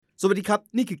สวัสดีครับ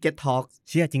นี่คือ Get Talk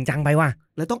เชื่อจริงจังไปว่ะ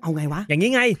แล้วต้องเอาไงวะอย่าง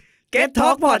นี้ไง Get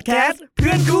Talk Podcast เ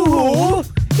พื่อนคู่หู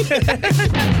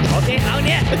โอเคเอาเ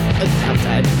นี่ยครับใ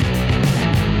ช่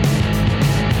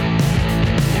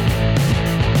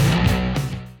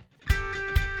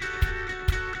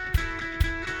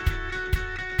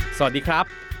สวัสดีครับ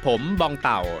ผมบองเ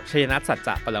ต่าชัยนัทสัจจ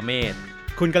ะปรเมศ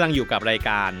คุณกำลังอยู่กับราย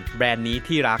การแบรนด์นี้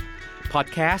ที่รักพอด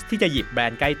แคสต์ที่จะหยิบแบร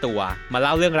นด์ใกล้ตัวมาเ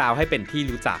ล่าเรื่องราวให้เป็นที่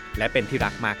รู้จักและเป็นที่รั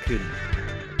กมากขึ้น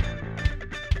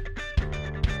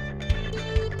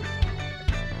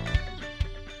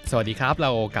สวัสดีครับเร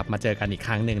ากลับมาเจอกันอีกค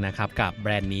รั้งหนึ่งนะครับกับแบ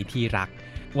รนด์นี้ที่รัก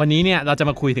วันนี้เนี่ยเราจะ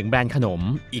มาคุยถึงแบรนด์ขนม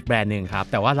อีกแบรนด์นึงครับ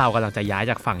แต่ว่าเรากำลังจะย้าย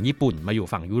จากฝั่งญี่ปุ่นมาอยู่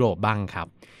ฝั่งยุโรปบ้างครับ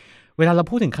เวลาเรา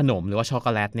พูดถึงขนมหรือว่าช็อกโก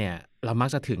แลตเนี่ยเรามัก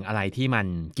จะถึงอะไรที่มัน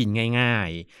กินง่าย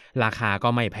ๆราคาก็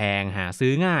ไม่แพงหาซื้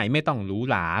อง่ายไม่ต้องหรู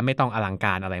หราไม่ต้องอลังก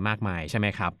ารอะไรมากมายใช่ไหม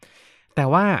ครับแต่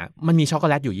ว่ามันมีช็อกโก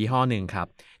แลตอยู่ยี่ห้อหนึ่งครับ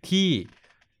ที่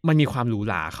มันมีความหรู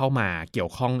หราเข้ามาเกี่ย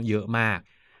วข้องเยอะมาก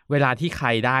เวลาที่ใคร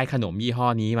ได้ขนมยี่ห้อ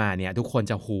นี้มาเนี่ยทุกคน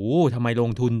จะหูทำไมล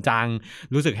งทุนจัง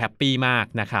รู้สึกแฮปปี้มาก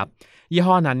นะครับยี่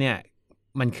ห้อนั้นเนี่ย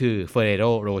มันคือ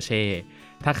Ferrero Rocher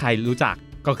ถ้าใครรู้จัก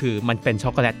ก็คือมันเป็นช็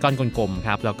อกโกแลตก้อนกลมๆค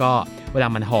รับแล้วก็เวลา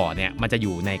มันห่อเนี่ยมันจะอ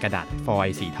ยู่ในกระดาษฟอย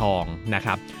ล์สีทองนะค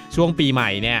รับช่วงปีใหม่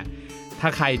เนี่ยถ้า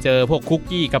ใครเจอพวกคุก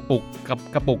กี้กระปุก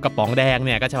กระป๋องแดงเ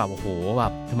นี่ยก็จะแบบโอ้โหแบ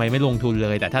บทำไมไม่ลงทุนเล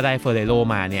ยแต่ถ้าได้เฟอร์เรโร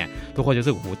มาเนี่ยทุกคนจะรู้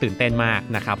สึกโอ้โหตื่นเต้นมาก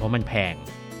นะครับเพราะมันแพง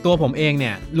ตัวผมเองเ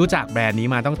นี่ยรู้จักแบรนด์นี้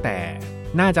มาตั้งแต่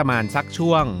น่าจะมาสัก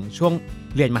ช่วง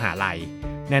เรียนมหาลัย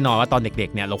แน่นอนว่าตอนเด็ก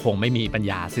ๆเนี่ยเราคงไม่มีปัญ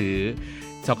ญาซื้อ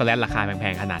ช็อกโกแลตราคาแพ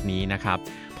งๆขนาดนี้นะครับ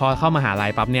พอเข้ามหาลั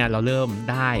ยปั๊บเนี่ยเราเริ่ม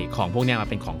ได้ของพวกนี้มา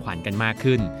เป็นของขวัญกันมาก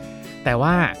ขึ้นแต่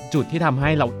ว่าจุดที่ทำให้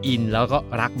เราอินแล้วก็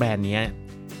รักแบรนด์นี้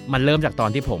มันเริ่มจากตอน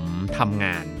ที่ผมทำง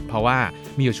านเพราะว่า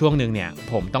มีอยู่ช่วงนึงเนี่ย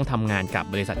ผมต้องทำงานกับ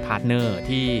บริษัทพาร์ทเนอร์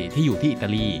ที่อยู่ที่อิตา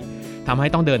ลีทำให้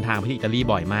ต้องเดินทางไปที่อิตาลี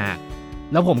บ่อยมาก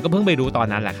แล้วผมก็เพิ่งไปรู้ตอน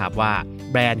นั้นแหละครับว่า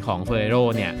แบรนด์ของ Ferrero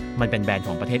เนี่ยมันเป็นแบรนด์ข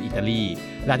องประเทศอิตาลี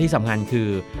และที่สำคัญคือ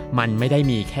มันไม่ได้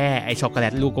มีแค่ไอช็อกโกแล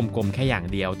ตลูกกลมๆแค่อย่าง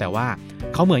เดียวแต่ว่า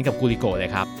เขาเหมือนกับกูริโกะเล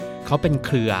ยครับเขาเป็นเค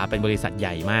รือเป็นบริษัทให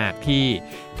ญ่มากที่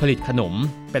ผลิตขนม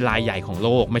เป็นรายใหญ่ของโล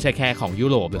กไม่ใช่แค่ของยุ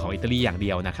โรปหรือของอิตาลีอย่างเดี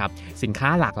ยวนะครับสินค้า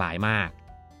หลากหลายมาก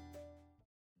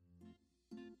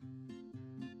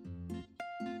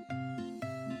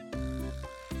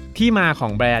ที่มาขอ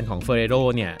งแบรนด์ของ Ferrero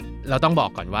เนี่ยเราต้องบอ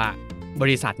กก่อนว่าบ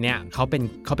ริษัทเนี่ยเขาเ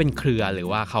ป็นเครือหรือ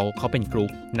ว่าเขาเป็นกรุ๊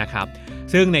ปนะครับ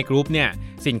ซึ่งในกรุ๊ปเนี่ย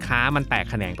สินค้ามันแตก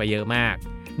แขนงไปเยอะมาก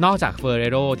นอกจาก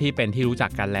Ferrero ที่เป็นที่รู้จั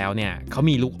กกันแล้วเนี่ยเขา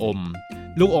มีลูกอม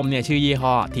เนี่ยชื่อยี่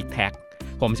ห้อ Tic Tac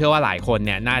ผมเชื่อว่าหลายคนเ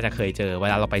นี่ยน่าจะเคยเจอเว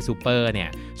ลาเราไปซูเปอร์เนี่ย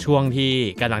ช่วงที่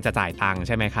กำลังจะจ่ายตังค์ใ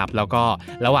ช่ไหมครับแล้วก็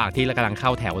ระหว่างที่เรากำลังเข้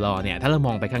าแถวรอเนี่ยถ้าเราม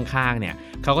องไปข้างๆเนี่ย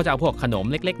เขาก็จะเอาพวกขนม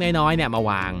เล็กๆน้อยๆเนี่ยมา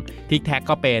วาง Tic Tac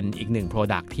ก็เป็นอีกหนึ่ง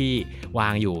product ที่วา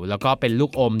งอยู่แล้วก็เป็นลู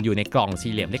กอมอยู่ในกล่อง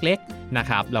สี่เหลี่ยมเล็กๆนะ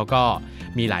ครับแล้วก็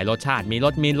มีหลายรสชาติมีร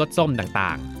สมิ้นท์รสส้มต่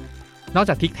างๆนอก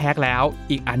จาก Tic Tac แล้ว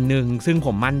อีกอันนึงซึ่งผ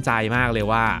มมั่นใจมากเลย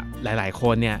ว่าหลายๆค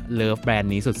นเนี่ยเลิฟแบรน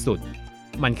ด์นี้สุด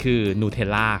ๆมันคือ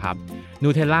Nutella ครับ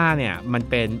Nutella เนี่ยมัน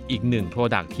เป็นอีกหนึ่ง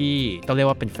product ที่ต้องเรียก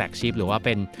ว่าเป็นแฟลกชิพหรือว่าเ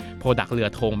ป็น product เรือ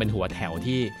ธงเป็นหัวแถว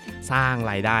ที่สร้าง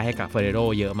รายได้ให้กับ Ferrero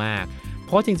เยอะมากเพ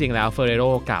ราะจริงๆแล้ว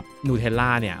Ferrero กับ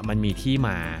Nutella เนี่ยมันมีที่ม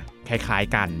าคล้าย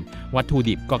ๆกันวัตถุ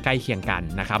ดิบก็ใกล้เคียงกัน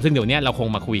นะครับซึ่งเดี๋ยวนี้เราคง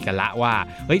มาคุยกันละว่า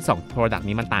เฮ้ย2 product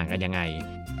นี้มันต่างกันยังไง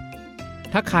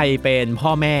ถ้าใครเป็นพ่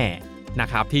อแม่นะ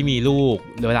ครับที่มีลูก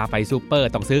เวลาไปซูเปอร์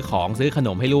ต้องซื้อขน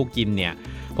มให้ลูกกินเนี่ย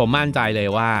ผมมั่นใจเลย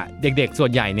ว่าเด็กๆส่ว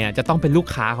นใหญ่เนี่ยจะต้องเป็นลูก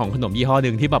ค้าของขนมยี่ห้อห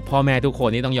นึ่งที่แบบพ่อแม่ทุกคน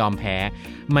นี่ต้องยอมแพ้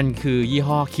มันคือยี่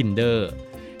ห้อ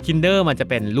Kinder มันจะ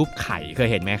เป็นรูปไข่เคย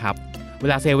เห็นไหมครับเว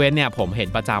ลาเซเว่นเนี่ยผมเห็น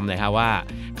ประจำเลยครับว่า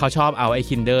เขาชอบเอาไอ้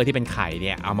Kinder ที่เป็นไข่เ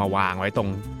นี่ยเอามาวางไว้ตรง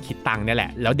คิดตังค์นี่แหล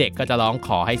ะแล้วเด็กก็จะร้องข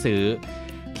อให้ซื้อ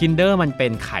Kinder มันเป็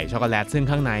นไข่ช็อกโกแลตซึ่ง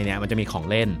ข้างในเนี่ยมันจะมีของ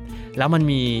เล่นแล้ว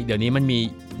เดี๋ยวนี้มันมี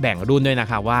แบ่งรุ่นด้วยนะ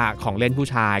ครับว่าของเล่นผู้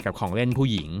ชายกับของเล่นผู้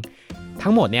หญิง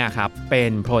ทั้งหมดเนี่ยครับเป็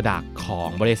น product ของ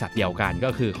บริษัทเดียวกันก็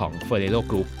คือของ Ferrero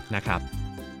Group นะครับ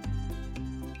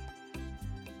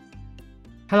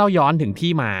ถ้าเราย้อนถึง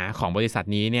ที่มาของบริษัท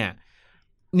นี้เนี่ย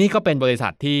นี่ก็เป็นบริษั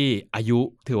ทที่อายุ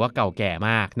ถือว่าเก่าแก่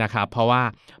มากนะครับเพราะว่า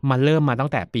มันเริ่มมาตั้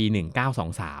งแต่ปี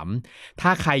1923ถ้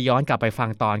าใครย้อนกลับไปฟัง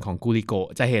ตอนของกูริโกะ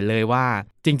จะเห็นเลยว่า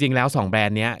จริงๆแล้ว2แบรน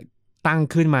ด์เนี้ยตั้ง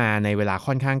ขึ้นมาในเวลา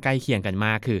ค่อนข้างใกล้เคียงกันม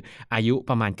ากคืออายุ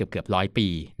ประมาณเกือบ100 ปี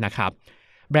นะครับ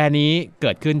แบรนด์นี้เ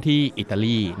กิดขึ้นที่อิตา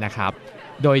ลีนะครับ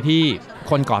โดยที่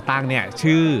คนก่อตั้งเนี่ย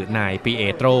ชื่อนายปิเอ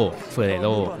โตรเฟอเรโร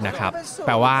นะครับแป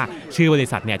ลว่าชื่อบริ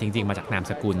ษัทเนี่ยจริงๆมาจากนาม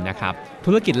สกุลนะครับ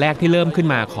ธุรกิจแรกที่เริ่มขึ้น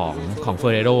มาของเฟอ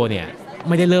เรโรเนี่ยไ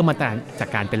ม่ได้เริ่มมาจาก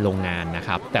การเป็นโรงงานนะค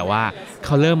รับแต่ว่าเข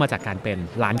าเริ่มมาจากการเป็น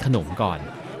ร้านขนมก่อน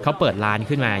เขาเปิดร้าน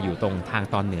ขึ้นมาอยู่ตรงทาง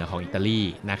ตอนเหนือของอิตาลี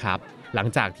นะครับ หลัง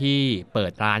จากที่เปิ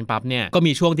ดร้านปั๊บเนี่ยก็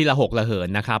มีช่วงที่ระหกระเหิน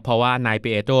นะครับเพราะว่านายเป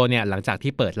โตรเนี่ยหลังจาก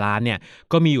ที่เปิดร้านเนี่ย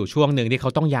ก็มีอยู่ช่วงหนึ่งที่เขา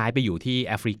ต้องย้ายไปอยู่ที่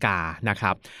แอฟริกานะค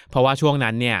รับเพราะว่าช่วง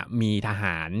นั้นเนี่ยมีทห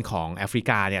ารของแอฟริ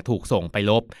กาเนี่ยถูกส่งไป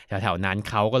รบแถวๆนั้น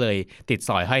เขาก็เลยติดส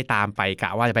อยห้อยตามไปกะ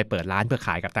ว่าจะไปเปิดร้านเพื่อข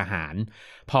ายกับทหาร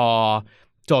พอ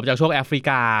จบจากช่วงแอฟริ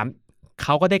กาเข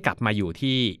าก็ได้กลับมาอยู่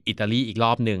ที่อิตาลีอีกร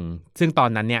อบหนึ่งซึ่งตอน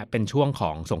นั้นเนี่ยเป็นช่วงข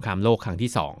องสงครามโลกครั้ง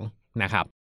ที่2นะครับ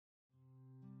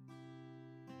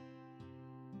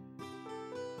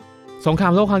สงครา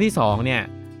มโลกครั้งที่2เนี่ย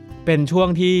เป็นช่วง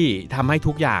ที่ทำให้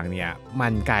ทุกอย่างเนี่ยมั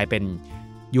นกลายเป็น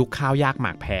ยุคข้าวยากหม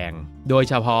ากแพงโดย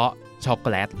เฉพาะช็อกโก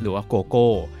แลตหรือว่าโกโก้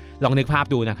ลองนึกภาพ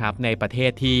ดูนะครับในประเท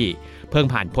ศที่เพิ่ง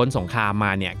ผ่านพ้นสงครามม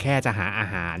าเนี่ยแค่จะหาอา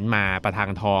หารมาประทั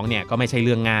งท้องเนี่ยก็ไม่ใช่เ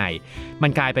รื่องง่ายมั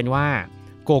นกลายเป็นว่า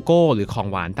โกโก้หรือของ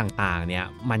หวานต่างๆเนี่ย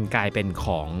มันกลายเป็นข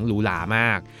องหรูหราม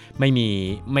ากไ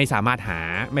ม่สามารถ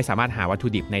หาวัตถุ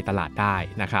ดิบในตลาดได้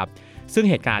นะครับซึ่ง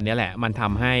เหตุการณ์นี้แหละมันท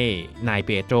ำให้นายเ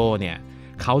ปโตรเนี่ย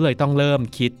เขาเลยต้องเริ่ม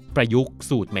คิดประยุกต์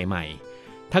สูตรใหม่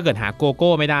ๆถ้าเกิดหาโกโ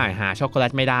ก้ไม่ได้หาช็อกโกแล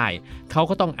ตไม่ได้เขา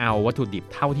ก็ต้องเอาวัตถุดิบ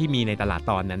เท่าที่มีในตลาด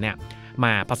ตอนนั้นเนี่ยม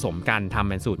าผสมกันทำ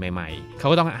เป็นสูตรใหม่ๆเขา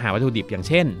ก็ต้องหาวัตถุดิบอย่าง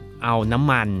เช่นเอาน้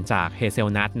ำมันจากเฮเซล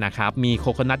นัทนะครับมีโค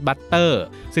โคนัทบัตเตอร์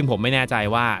ซึ่งผมไม่แน่ใจ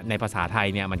ว่าในภาษาไทย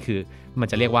เนี่ยมัน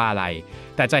จะเรียกว่าอะไร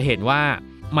แต่จะเห็นว่า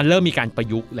มันเริ่มมีการประ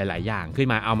ยุกต์หลายๆอย่างขึ้น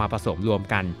มาเอามาผสมรวม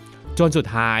กันจนสุด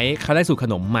ท้ายเขาได้สูตรข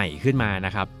นมใหม่ขึ้นมาน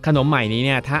ะครับขนมใหม่นี้เ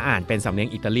นี่ยถ้าอ่านเป็นสำเนียง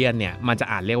อิตาเลียนเนี่ยมันจะ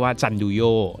อ่านเรียกว่าจันดูโย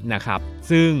นะครับ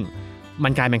ซึ่งมั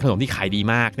นกลายเป็นขนมที่ขายดี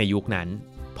มากในยุคนั้น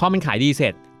พอมันขายดีเสร็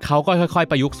จเขาก็ค่อย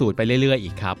ๆประยุกต์สูตรไปเรื่อยๆ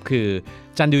อีกครับคือ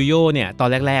จันดูโยเนี่ยตอน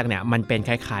แรกๆเนี่ยมันเป็นค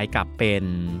ล้ายๆกับเป็น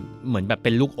เหมือนแบบเ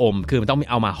ป็นลูกอมคือมันต้อง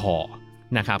เอามาห่อ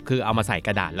นะครับคือเอามาใส่ก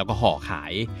ระดาษแล้วก็ห่อขา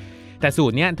ยแต่สู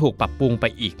ตรเนี้ยถูกปรับปรุงไป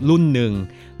อีกรุ่นหนึ่ง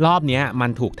รอบนี้มั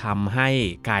นถูกทำให้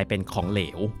กลายเป็นของเหล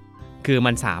วคือ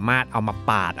มันสามารถเอามา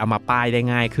ปาดเอามาป้ายได้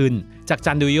ง่ายขึ้นจาก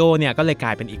จันดูโยเนี่ยก็เลยกล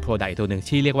ายเป็นอีกโปรดักต์ตัวหนึ่ง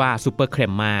ที่เรียกว่าซูเปอร์เคร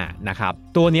มม่านะครับ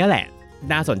ตัวนี้แหละ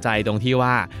น่าสนใจตรงที่ว่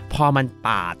าพอมันป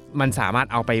าดมันสามารถ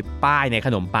เอาไปป้ายในข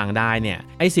นมปังได้เนี่ย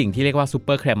ไอสิ่งที่เรียกว่าซูเป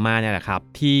อร์เครมม่าเนี่ยแหละครับ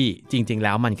ที่จริงๆแ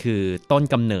ล้วมันคือต้น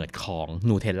กำเนิดของ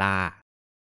นูเทลล่า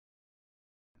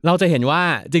เราจะเห็นว่า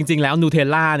จริงๆแล้วนูเทล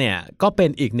ล่าเนี่ยก็เป็น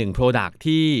อีกหนึ่งโปรดักต์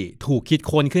ที่ถูกคิด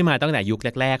ค้นขึ้นมาตั้งแต่ยุค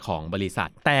แรกๆของบริษัท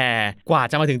แต่กว่า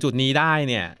จะมาถึงจุดนี้ได้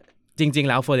เนี่ยจริงๆ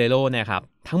แล้วเฟอร์เรโรเนี่ยครับ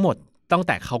ทั้งหมดตั้งแ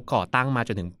ต่เขาก่อตั้งมาจ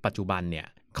นถึงปัจจุบันเนี่ย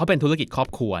เขาเป็นธุรกิจครอบ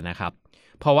ครัวนะครับ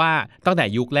เพราะว่าตั้งแต่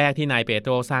ยุคแรกที่นายเปโต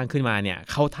รสร้างขึ้นมาเนี่ย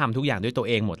เขาทำทุกอย่างด้วยตัว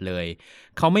เองหมดเลย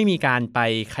เขาไม่มีการไป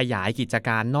ขยายกิจก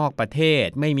ารนอกประเทศ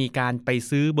ไม่มีการไป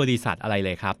ซื้อบริษัทอะไรเล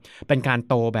ยครับเป็นการ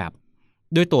โตแบบ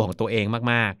ด้วยตัวของตัวเอง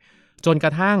มากๆจนกร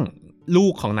ะทั่งลู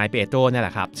กของนายเปโตรเนี่ยแหล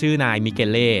ะครับชื่อนายมิเก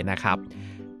เล่นะครับ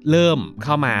เริ่มเ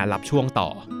ข้ามารับช่วงต่อ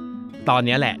ตอน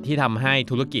นี้แหละที่ทำให้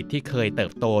ธุรกิจที่เคยเติ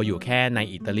บโตอยู่แค่ใน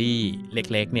อิตาลีเ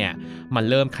ล็กๆเนี่ยมัน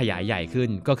เริ่มขยายใหญ่ขึ้น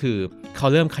ก็คือเขา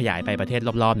เริ่มขยายไปประเทศ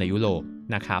รอบๆในยุโรป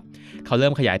นะครับเขาเริ่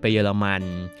มขยายไปเยอรมัน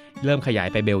เริ่มขยาย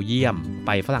ไปเบลเยียมไ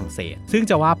ปฝรั่งเศสซึ่ง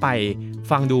จะว่าไป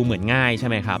ฟังดูเหมือนง่ายใช่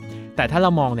ไหมครับแต่ถ้าเร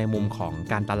ามองในมุมของ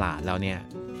การตลาดแล้วเนี่ย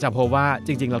จะพบว่าจ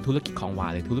ริงๆเราธุรกิจของหวา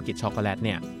นหรือธุรกิจช็อกโกแลตเ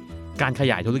นี่ยการข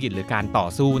ยายธุรกิจหรือการต่อ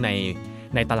สู้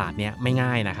ในตลาดเนี่ยไม่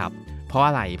ง่ายนะครับเพราะ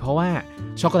อะไรเพราะว่า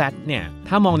ช็อกโกแลตเนี่ย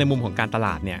ถ้ามองในมุมของการตล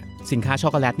าดเนี่ยสินค้าช็อ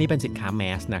กโกแลตนี่เป็นสินค้าแม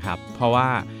สนะครับเพราะว่า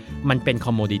มันเป็นค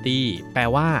อมโมดิตี้แปล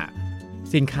ว่า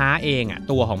สินค้าเอง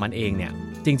ตัวของมันเองเนี่ย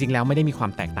จริงๆแล้วไม่ได้มีควา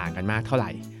มแตกต่างกันมากเท่าไห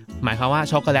ร่หมายความว่า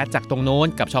ช็อกโกแลตจากตรงโน้น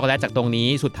กับช็อกโกแลตจากตรงนี้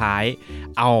สุดท้าย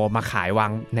เอามาขายวา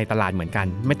งในตลาดเหมือนกัน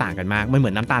ไม่ต่างกันมากมันเหมื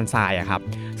อนน้ำตาลทรายอะครับ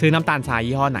ซื้อน้ำตาลทราย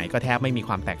ยี่ห้อไหนก็แทบไม่มีค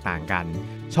วามแตกต่างกัน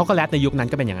ช็อกโกแลตในยุคนั้น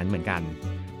ก็เป็นอย่างนั้นเหมือนกัน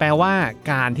แปลว่า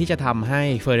การที่จะทำให้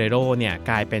เฟอร์เรโรเนี่ย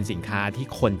กลายเป็นสินค้าที่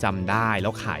คนจำได้แล้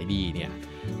วขายดีเนี่ย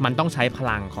มันต้องใช้พ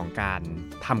ลังของการ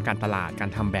ทำการตลาดการ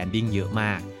ทำแบรนดิ้งเยอะม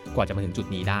ากกว่าจะมาถึงจุด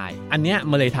นี้ได้อันเนี้ย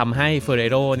มันเลยทำให้เฟอร์เร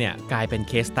โรเนี่ยกลายเป็น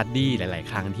เคสสตั๊ดดี้หลาย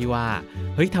ๆครั้งที่ว่า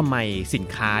เฮ้ยทำไมสิน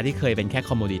ค้าที่เคยเป็นแค่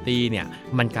คอมโมดิตี้เนี่ย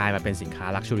มันกลายมาเป็นสินค้า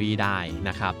ลักชัวรี่ได้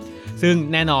นะครับซึ่ง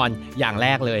แน่นอนอย่างแร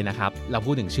กเลยนะครับเรา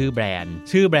พูดถึงชื่อแบรน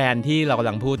ด์ที่เรากำ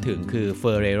ลังพูดถึงคือ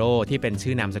Ferrero ที่เป็น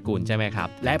ชื่อนามสกุลใช่ไหมครับ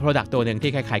และ Product ตัวหนึ่ง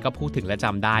ที่ใครๆก็พูดถึงและจ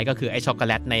ำได้ก็คือไอ้ช็อกโกแ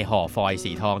ลตในห่อฟอยล์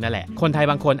สีทองนั่นแหละคนไทย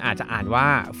บางคนอาจจะอ่านว่า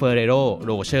Ferrero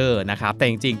Rocher นะครับแต่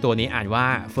จริงๆตัวนี้อ่านว่า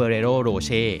Ferrero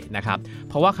Rocher นะครับ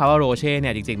เพราะว่าคำว่า Rocher เ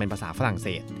นี่ยจริงๆเป็นภาษาฝรั่งเศ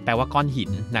สแปลว่าก้อนหิ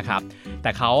นนะครับแ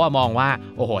ต่เขามองว่า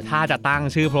โอ้โหถ้าจะตั้ง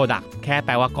ชื่อ Product แค่แป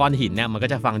ลว่าก้อนหินเนี่ยมันก็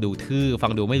จะฟังดูทื่อฟั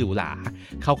งดูไม่หรูหรา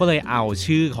เขาก็เลยเอา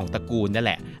ชื่อของตระกูลนั่นแ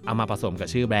หละเอามาผสมกับ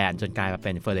ชื่อแบรนด์จนกลายมาเ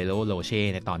ป็น Ferrero Rocher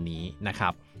ในตอนนี้นะครั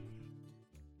บ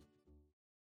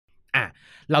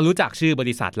เรารู้จักชื่อบ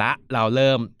ริษัทละเราเ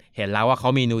ริ่มเห็นแล้วว่าเขา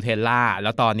มีนูเทลล่าแล้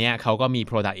วตอนนี้เขาก็มี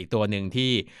Product อีกตัวหนึ่ง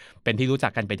ที่เป็นที่รู้จั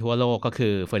กกันไปทั่วโลกก็คื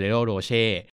อ Ferrero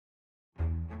Rocher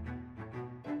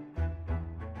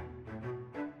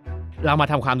เรามา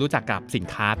ทำความรู้จักกับสิน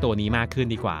ค้าตัวนี้มากขึ้น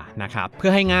ดีกว่านะครับเพื่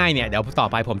อให้ง่ายเนี่ยเดี๋ยวต่อ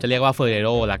ไปผมจะเรียกว่าเฟอร์เรโร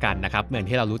ละกันนะครับเหมือน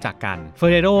ที่เรารู้จักกันเฟอ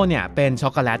ร์เรโรเนี่ยเป็นช็อ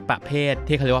กโกแลตประเภท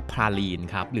ที่เขาเรียกว่าพราลีน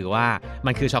ครับหรือว่า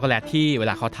มันคือช็อกโกแลตที่เว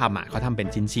ลาเขาทำเป็น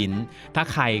ชิ้นๆถ้า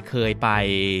ใครเคยไป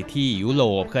ที่ยุโร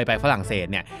ปเคยไปฝรั่งเศส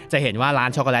เนี่ยจะเห็นว่าร้าน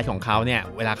ช็อกโกแลตของเขาเนี่ย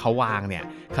เวลาเขาวางเนี่ย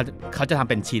เขาจะทำ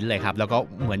เป็นชิ้นเลยครับแล้วก็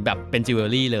เหมือนแบบเป็นจิวเวล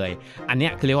รี่เลยอันเนี้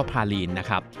ยคือเรียกว่าพราลีนนะ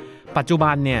ครับปัจจุ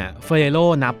บันเนี่ยเฟอร์เรโร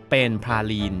นับเป็นพรา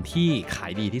ลีนที่ขา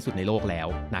ยดีที่สุดในโลกแล้ว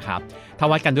นะครับถ้า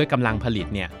วัดกันด้วยกำลังผลิต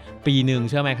เนี่ยปีหนึ่ง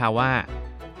เชื่อไหมครับว่า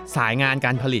สายงานก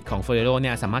ารผลิตของเฟอร์เรโรเ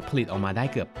นี่ยสามารถผลิตออกมาได้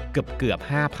เกือบ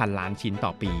 5,000 ล้านชิ้นต่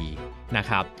อปีนะ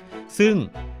ครับซึ่ง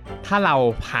ถ้าเรา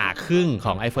ผ่าครึ่งข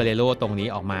องไอเฟอร์เรโรตรงนี้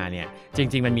ออกมาเนี่ยจ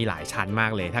ริงๆมันมีหลายชั้นมา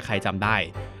กเลยถ้าใครจำได้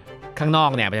ข้างนอ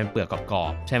กเนี่ยเป็นเปลือกกรอ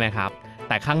บๆใช่ไหมครับแ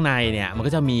ต่ข้างในเนี่ยมัน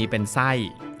ก็จะมีเป็นไส้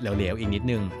เหลวๆอีกนิด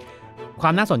นึงค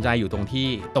วามน่าสนใจอยู่ตรงที่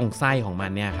ตรงไส้ของมั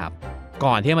นเนี่ยครับ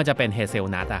ก่อนที่มันจะเป็นเฮเซล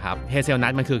นัทอะครับเฮเซลนั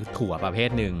ทมันคือถั่วประเภท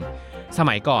หนึ่งส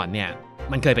มัยก่อนเนี่ย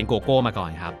มันเคยเป็นโกโก้มาก่อน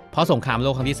ครับเพราะสงครามโล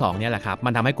กครั้งที่2เนี่ยแหละครับมั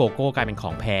นทำให้โกโก้กลายเป็นข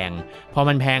องแพงพอ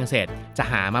มันแพงเสร็จจะ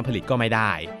หามาผลิตก็ไม่ไ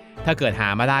ด้ถ้าเกิดหา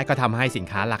มาได้ก็ทำให้สิน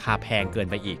ค้าราคาแพงเกิน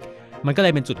ไปอีกมันก็เล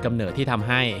ยเป็นจุดกำเนิดที่ทำใ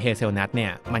ห้เฮเซลนัทเนี่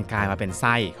ยมันกลายมาเป็นไ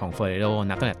ส้ของเฟอร์เรโร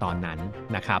นับตั้งแต่ตอนนั้น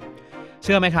นะครับเ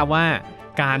ชื่อไหมครับว่า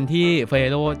การที่เฟอร์เร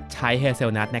โรใช้เฮเซ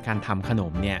ลนัทในการทำขน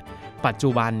มเนี่ยปัจจุ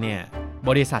บันเนี่ย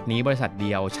บริษัทนี้บริษัทเ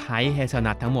ดียวใช้เฮเซล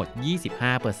นัททั้งหมด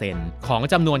 25% ของ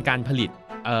จำนวนการผลิต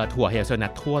ถั่วเฮเซลนั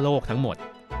ททั่วโลกทั้งหมด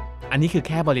อันนี้คือแ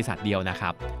ค่บริษัทเดียวนะครั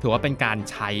บถือว่าเป็นการ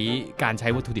ใช้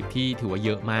วัตถุดิบที่ถือว่าเย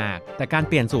อะมากแต่การ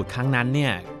เปลี่ยนสูตรครั้งนั้นเนี่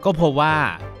ยก็พบว่า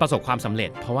ประสบความสำเร็จ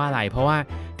เพราะว่าอะไรเพราะว่า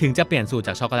ถึงจะเปลี่ยนสูตรจ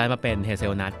ากช็อกโกแลตมาเป็นเฮเซ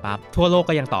ลนัทปั๊บทั่วโลก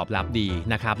ก็ยังตอบรับดี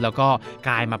นะครับแล้วก็ก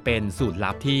ลายมาเป็นสูตร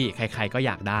ลับที่ใครๆก็อ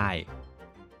ยากได้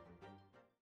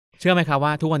เชื่อไหมครับว่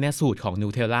าทุกวันนี้สูตรของนู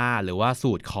เทลล่าหรือว่า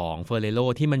สูตรของเฟอร์เรโร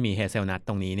ที่มันมีเฮเซลนัท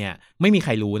ตรงนี้เนี่ยไม่มีใค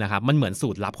รรู้นะครับมันเหมือนสู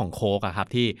ตรลับของโค้กอะครับ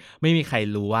ที่ไม่มีใคร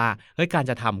รู้ว่าเฮ้ยการ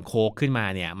จะทำโค้กขึ้นมา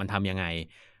เนี่ยมันทำยังไง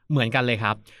เหมือนกันเลยค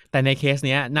รับแต่ในเคสเ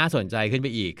นี้ยน่าสนใจขึ้นไป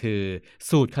อีกคือ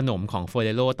สูตรขนมของเฟอร์เร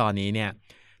โรตอนนี้เนี่ย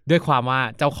ด้วยความว่า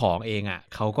เจ้าของเองอะ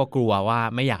เขาก็กลัวว่า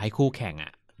ไม่อยากให้คู่แข่งอ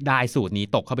ะได้สูตรนี้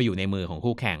ตกเข้าไปอยู่ในมือของ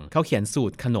คู่แข่งเขาเขียนสู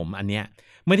ตรขนมอันเนี้ย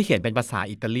ไม่ได้เขียนเป็นภาษา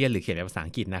อิตาเลียนหรือเขียนเป็นภาษา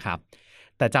อังกฤษนะครับ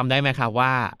แต่จำได้ไหมครับว่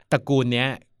าตระกูลนี้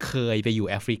เคยไปอยู่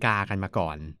แอฟริกากันมาก่อ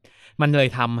นมันเลย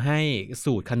ทำให้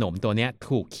สูตรขนมตัวนี้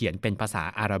ถูกเขียนเป็นภาษา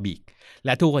อาหรับิกแล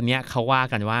ะทุกวันนี้เขาว่า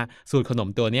กันว่าสูตรขนม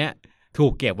ตัวนี้ถู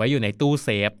กเก็บไว้อยู่ในตู้เซ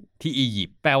ฟที่อียิป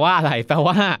ต์แปลว่าอะไรแปล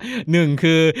ว่า1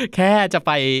คือแค่จะ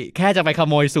ไปข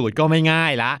โมยสูตรก็ไม่ง่า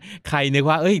ยละใครนึก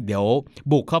ว่าเดี๋ยว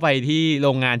บุกเข้าไปที่โร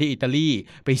งงานที่อิตาลี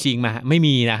ไปชิงมาไม่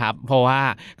มีนะครับเพราะว่า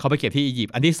เขาไปเก็บที่อียิป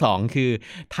ต์อันที่2คือ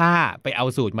ถ้าไปเอา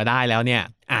สูตรมาได้แล้วเนี่ย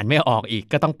อ่านไม่ออกอีก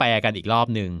ก็ต้องแปลกันอีกรอบ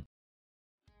นึง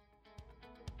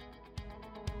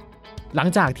หลัง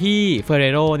จากที่เฟอร์เร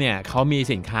โรเนี่ยเขามี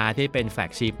สินค้าที่เป็นแฟล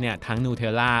กชิพเนี่ยทั้งนูเท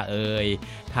ลล่า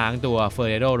ทั้งตัวเฟอร์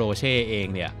เรโรโรเช่เอง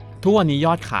เนี่ยทุกวันนี้ย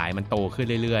อดขายมันโตขึ้น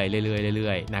เรื่อ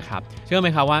ยๆนะครับเชื่อไหม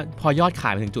ครับว่าพอยอดขา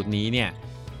ยมาถึงจุดนี้เนี่ย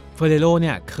เฟอร์เรโรเ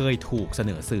นี่ยเคยถูกเส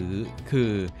นอซื้อคื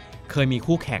อเคยมี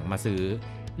คู่แข่งมาซื้อ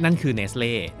นั่นคือเนสเ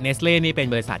ล่นี่เป็น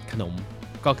บริษัทขนม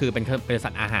ก็คือเป็นบริษั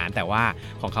ทอาหารแต่ว่า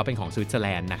ของเขาเป็นของสวิตเซอร์แล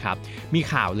นด์นะครับมี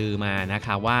ข่าวลือมานะค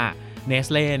รับว่าเนส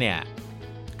เล่เนี่ย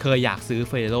เคยอยากซื้อเ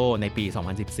ฟอร์เรโรในปี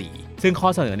 2014 ซึ่งข้อ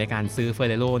เสนอในการซื้อเฟอร์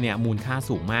เรโรเนี่ยมูลค่า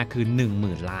สูงมากคือ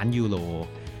 10,000 ล้านยูโร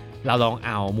เราลองเอ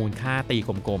ามูลค่าตีก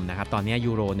ลมๆนะครับตอนนี้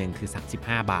ยูโรนึงคือ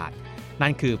35 บาทนั่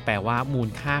นคือแปลว่ามูล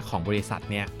ค่าของบริษัท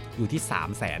เนี่ยอยู่ที่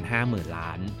 350,000 ล้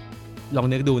านลอง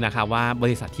นึกดูนะครับว่าบ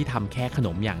ริษัทที่ทำแค่ขน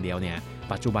มอย่างเดียวเนี่ย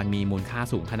ปัจจุบันมีมูลค่า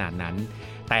สูงขนาดนั้น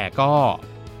แต่ก็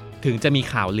ถึงจะมี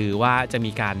ข่าวลือว่าจะ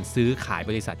มีการซื้อขาย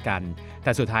บริษัทกันแ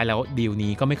ต่สุดท้ายแล้วดีล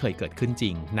นี้ก็ไม่เคยเกิดขึ้นจ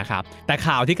ริงนะครับแต่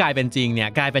ข่าวที่กลายเป็นจริงเนี่ย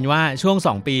กลายเป็นว่าช่วง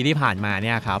2ปีที่ผ่านมาเ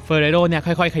นี่ยครับเฟอร์เรโรเนี่ย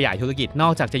ค่อยๆขยายธุรกิจนอ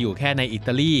กจากจะอยู่แค่ในอิต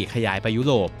าลีขยายไปยุ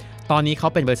โรปตอนนี้เขา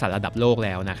เป็นบริษัทระดับโลกแ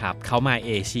ล้วนะครับเขามาเ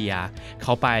อเชียเข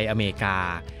าไปอเมริกา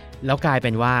แล้วกลายเ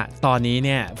ป็นว่าตอนนี้เ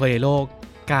นี่ยเฟอร์เรโร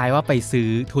กลายว่าไปซื้อ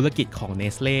ธุรกิจของเน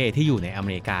สเล่ที่อยู่ในอเม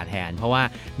ริกาแทนเพราะว่า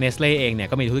เนสเล่เองเนี่ย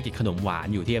ก็มีธุรกิจขนมหวาน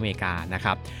อยู่ที่อเมริกานะค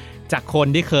รับจากคน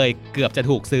ที่เคยเกือบจะ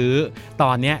ถูกซื้อต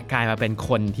อนนี้กลายมาเป็นค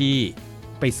นที่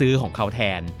ไปซื้อของเขาแท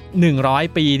น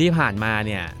100 ปีที่ผ่านมาเ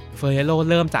นี่ยเฟอร์เรโร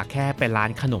เริ่มจากแค่เป็นร้าน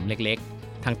ขนมเล็ก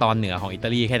ๆทางตอนเหนือของอิตา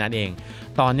ลีแค่นั้นเอง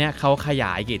ตอนนี้เขาขย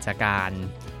ายกิจการ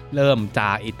เริ่มจ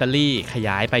ากอิตาลีขย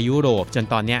ายไปยุโรปจน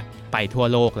ตอนนี้ไปทั่ว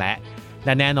โลกและ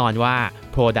แน่นอนว่า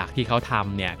Product ที่เขาท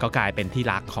ำเนี่ยก็กลายเป็นที่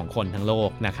รักของคนทั้งโลก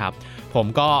นะครับผม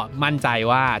ก็มั่นใจ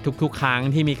ว่าทุกๆครั้ง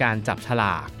ที่มีการจับฉล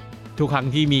ากทุกครั้ง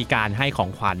ที่มีการให้ของ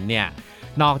ขวัญเนี่ย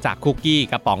นอกจากคุกกี้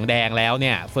กระป๋องแดงแล้วเ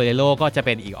นี่ยเฟอร์เรโรก็จะเ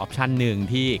ป็นอีกออปชันหนึ่ง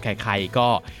ที่ใครๆก็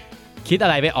คิดอะ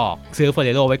ไรไม่ออกซื้อเฟอร์เร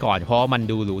โรไว้ก่อนเพราะมัน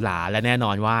ดูหรูหราและแน่น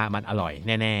อนว่ามันอร่อย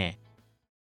แน่ๆ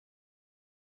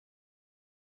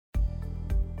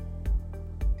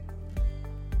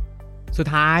สุด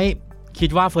ท้ายคิด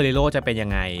ว่าเฟอร์เรโรจะเป็นยั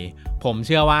งไงผมเ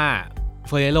ชื่อว่าเ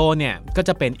ฟอร์เรโรเนี่ยก็จ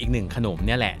ะเป็นอีกหนึ่งขนมเ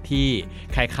นี่ยแหละที่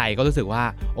ใครๆก็รู้สึกว่า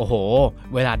โอ้โห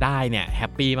เวลาได้เนี่ยแฮ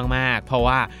ปปี้มากๆเพราะ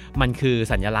ว่ามันคือ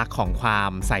สัญลักษณ์ของควา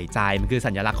มใส่ใจมันคือ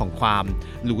สัญลักษณ์ของความ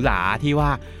หรูหราที่ว่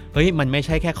าเฮ้ยมันไม่ใ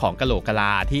ช่แค่ของกะโหลกกะล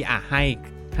าที่ใ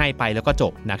ห้ไปแล้วก็จ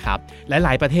บนะครับและหล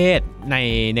ายประเทศ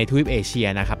ในทวีปเอเชีย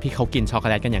นะครับที่เขากินช็อกโก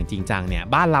แลตกันอย่างจริงจังเนี่ย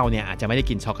บ้านเราเนี่ยอาจจะไม่ได้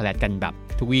กินช็อกโกแลตกันแบบ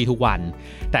ทุกวี่ทุกวัน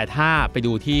แต่ถ้าไป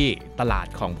ดูที่ตลาด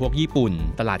ของพวกญี่ปุ่น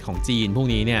ตลาดของจีนพวก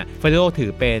นี้เนี่ยเฟอร์เรโรถื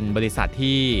อเป็นบริษัท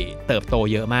ที่เติบโต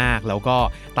เยอะมากแล้วก็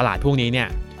ตลาดพวกนี้เนี่ย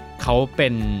เขาเป็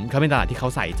นตลาดที่เขา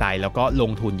ใส่ใจแล้วก็ล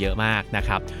งทุนเยอะมากนะค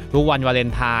รับทุกวันวาเลน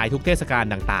ไทน์ทุกเทศกาล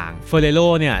ต่างๆเฟอร์เรโร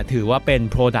เนี่ยถือว่าเป็น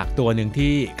โปรดักต์ตัวหนึ่ง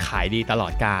ที่ขายดีตลอ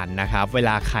ดกาลนะครับเวล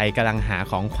าใครกำลังหา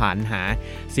ของขวัญหา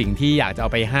สิ่งที่อยากจะเอา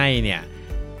ไปให้เนี่ย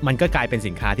มันก็กลายเป็น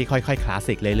สินค้าที่ค่อยๆคลาส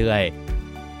สิกเรื่อย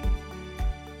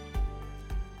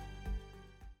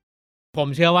ๆผม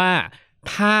เชื่อว่า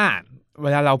ถ้าเว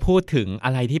ลาเราพูดถึงอ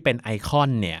ะไรที่เป็นไอคอน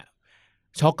เนี่ย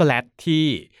ช็อกโกแลตที่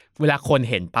เวลาคน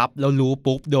เห็นปั๊บแล้วรู้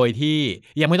ปุ๊บโดยที่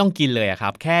ยังไม่ต้องกินเลยครั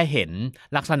บแค่เห็น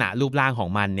ลักษณะรูปร่างของ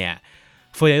มันเนี่ย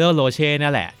เฟอร์เรโรโรเช่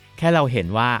นั่นแหละแค่เราเห็น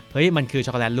ว่าเฮ้ยมันคือช็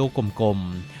อกโกแลตลูกกลม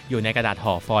ๆอยู่ในกระดาษ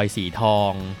ห่อฟอยล์สีทอ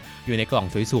งอยู่ในกล่อง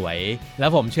สวยๆแล้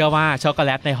วผมเชื่อว่าช็อกโกแ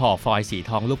ลตในห่อฟอยล์สี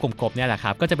ทองลูกกลมๆเนี่ยแหละค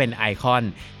รับก็จะเป็นไอคอน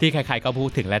ที่ใครๆก็พูด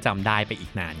ถึงและจำได้ไปอี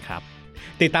กนานครับ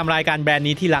ติดตามรายการแบรนด์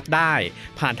นี้ที่รักได้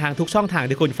ผ่านทางทุกช่องทาง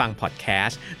ที่คุณฟังพอดแคส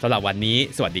ต์สำหรับวันนี้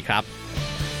สวัสดีครับ